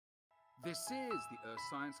This is the Earth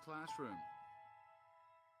Science Classroom.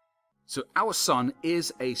 So our sun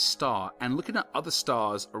is a star, and looking at other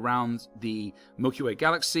stars around the Milky Way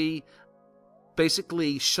galaxy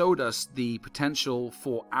basically showed us the potential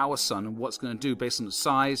for our sun and what's going to do based on the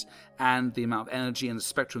size and the amount of energy and the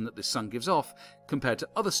spectrum that the sun gives off compared to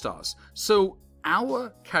other stars. So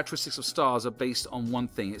our characteristics of stars are based on one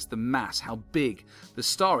thing: it's the mass, how big the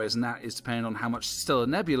star is, and that is dependent on how much stellar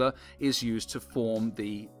nebula is used to form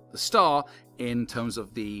the star in terms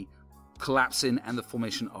of the collapsing and the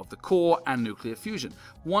formation of the core and nuclear fusion.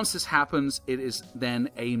 Once this happens, it is then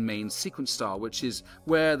a main sequence star, which is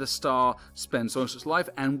where the star spends most of its life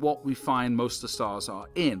and what we find most of the stars are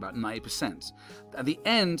in, about 90%. At the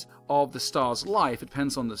end of the star's life, it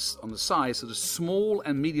depends on the size, so the small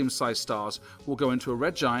and medium-sized stars will go into a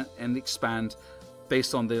red giant and expand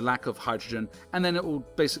based on the lack of hydrogen, and then it will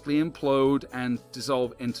basically implode and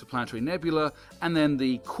dissolve into planetary nebula, and then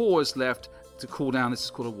the core is left to cool down. This is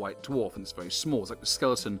called a white dwarf, and it's very small. It's like the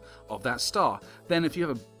skeleton of that star. Then if you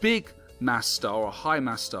have a big mass star or a high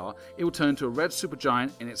mass star, it will turn into a red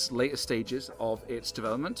supergiant in its later stages of its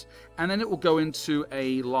development, and then it will go into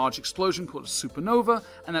a large explosion called a supernova,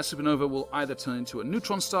 and that supernova will either turn into a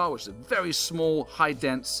neutron star, which is a very small, high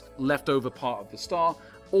dense leftover part of the star,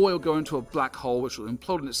 or it'll go into a black hole which will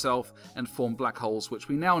implode in itself and form black holes, which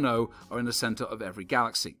we now know are in the center of every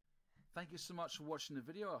galaxy. Thank you so much for watching the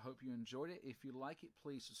video. I hope you enjoyed it. If you like it,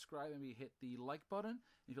 please subscribe and maybe hit the like button.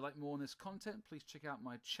 If you like more on this content, please check out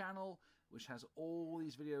my channel, which has all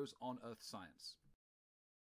these videos on Earth science.